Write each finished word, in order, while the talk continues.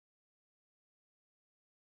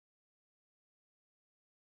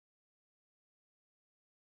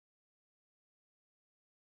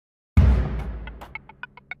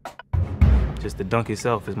Just the dunk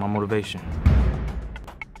itself is my motivation.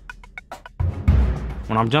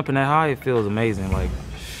 When I'm jumping that high, it feels amazing, like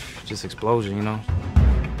just explosion, you know?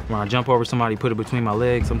 When I jump over somebody, put it between my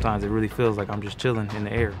legs, sometimes it really feels like I'm just chilling in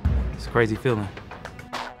the air. It's a crazy feeling.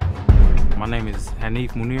 My name is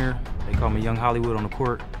Haneef Munir. They call me Young Hollywood on the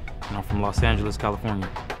court, and I'm from Los Angeles, California.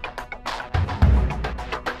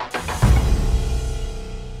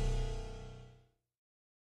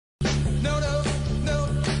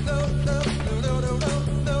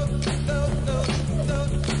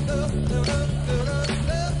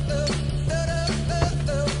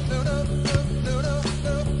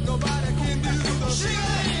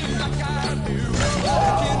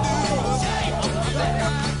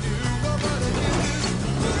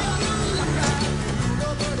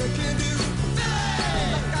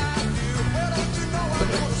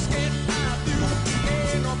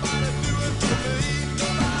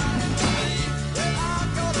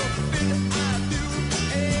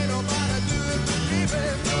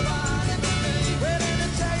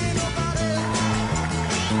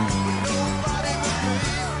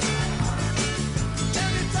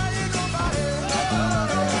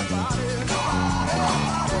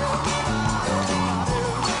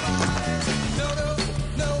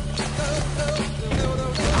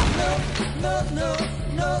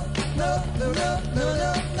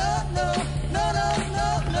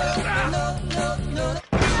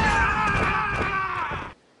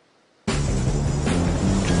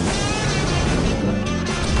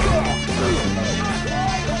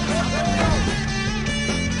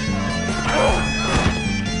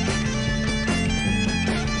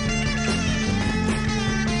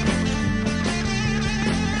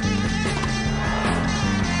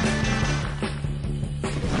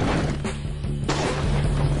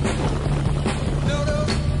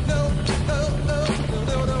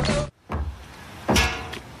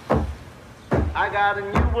 I got a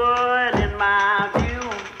new world in my view.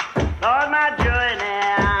 Lord, my journey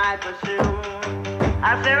I pursue.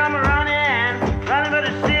 I said I'm running for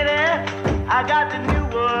the city. I got the new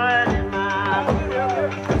world in my view.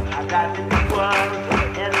 I got the new world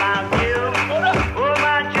in my view. Oh,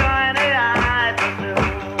 my journey I pursue.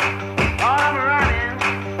 Lord, I'm running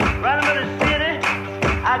for the city.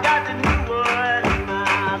 I got the new world in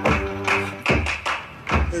my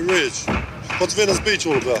view. Hey, Rich, what's Venice Beach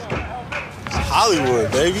all about? Hollywood,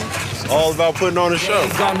 baby. It's all about putting on a show.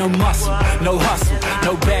 Ain't got no muscle, no hustle,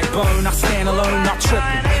 no backbone. I stand alone, not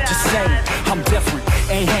tripping. Just saying, I'm different.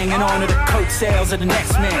 Ain't hanging on to the coattails of the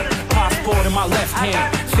next man. Passport in my left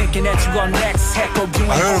hand, thinking that you got next. Heck, go doing.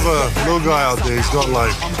 I heard of a little guy out there. He's got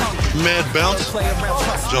like mad bounce.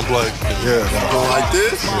 Jump like, yeah, going like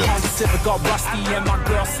this. Yeah.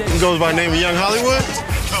 He goes by the name of Young Hollywood?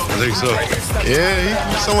 I think so. Yeah,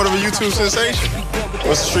 he's somewhat of a YouTube sensation.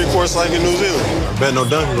 What's the street course like in New Zealand? I bet no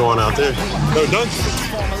dunking going out there. No dunking?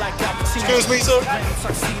 Excuse me, sir?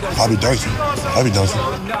 I'll be dunking.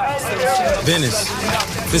 Venice.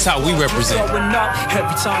 This how we represent.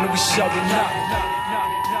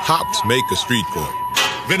 Hops make a street court.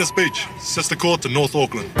 Venice Beach, sister court to North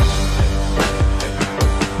Auckland.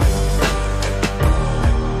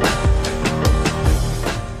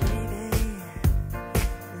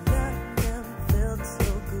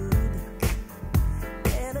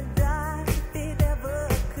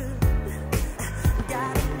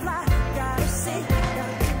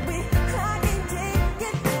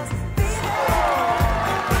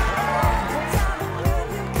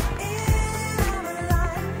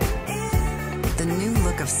 The new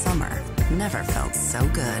look of summer never felt so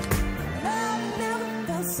good.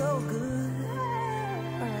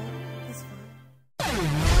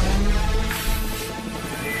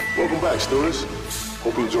 Welcome back, students.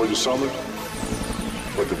 Hope you enjoyed your summer,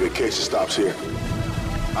 but the vacation stops here.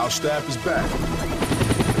 Our staff is back,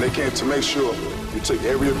 and they came to make sure you take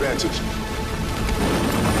every advantage.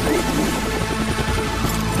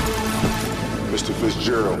 Mr.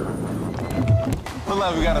 Fitzgerald. Look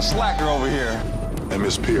like we got a slacker over here. And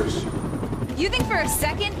Miss Pierce. You think for a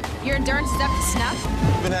second your endurance is up to snuff?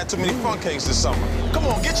 Been had too many fun cakes this summer. Come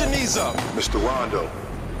on, get your knees up. Mr. Rondo.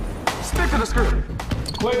 Stick to the script.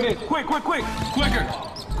 Quickness,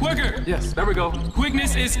 quicker. Yes, there we go.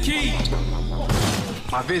 Quickness is key.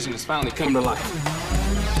 My vision is finally coming to life.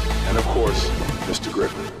 And of course, Mr.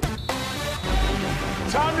 Griffin.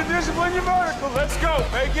 Time to discipline your vertical. Let's go.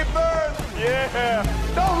 Make it burn. Yeah.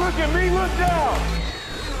 Don't look at me, look down.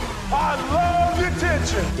 I love your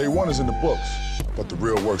tension. Day one is in the books, but the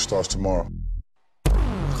real work starts tomorrow.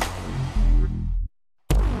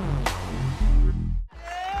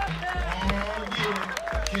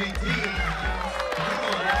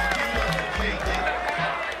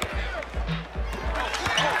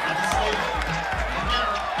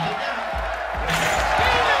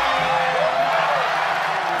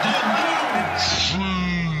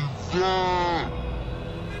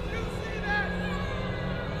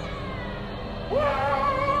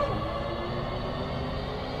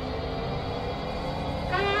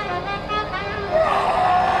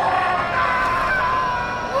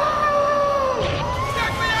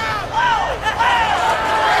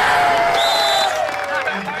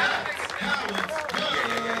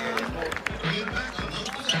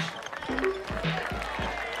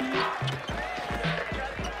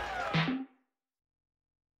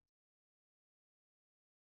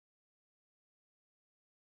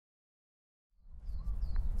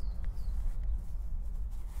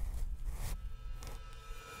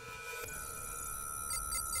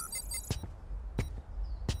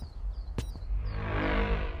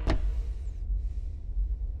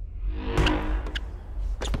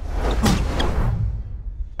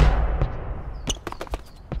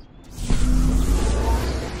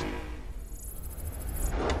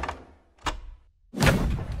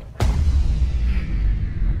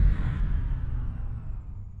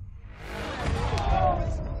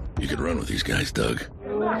 with these guys, Doug.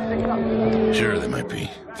 Sure, they might be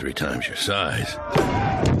 3 times your size,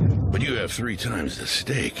 but you have 3 times the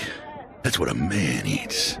steak. That's what a man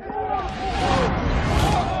eats.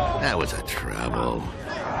 That was a trouble.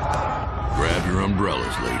 Grab your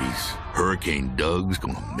umbrellas, ladies. Hurricane Doug's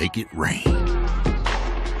gonna make it rain.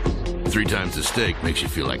 3 times the steak makes you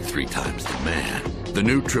feel like 3 times the man. The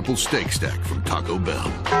new triple steak stack from Taco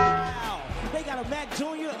Bell. Wow! They got a Mac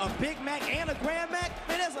Jr., a Big Mac, and a Grand Mac?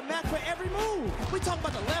 Man, there's a Mac for every move. We talking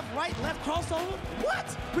about the left, right, left crossover?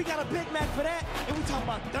 What? We got a Big Mac for that, and we talking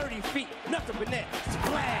about 30 feet, nothing but net.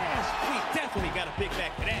 Splash! We definitely got a Big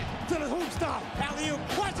Mac for that. To the hoop stop. Alley-oop.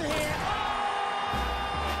 Watch your head. Oh!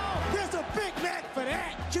 There's a Big Mac for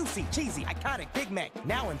that. Juicy, cheesy, iconic Big Mac.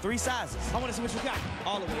 Now in 3 sizes. I want to see what you got.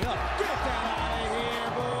 All the way up. Get that out of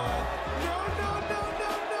here, boy. No, no, no.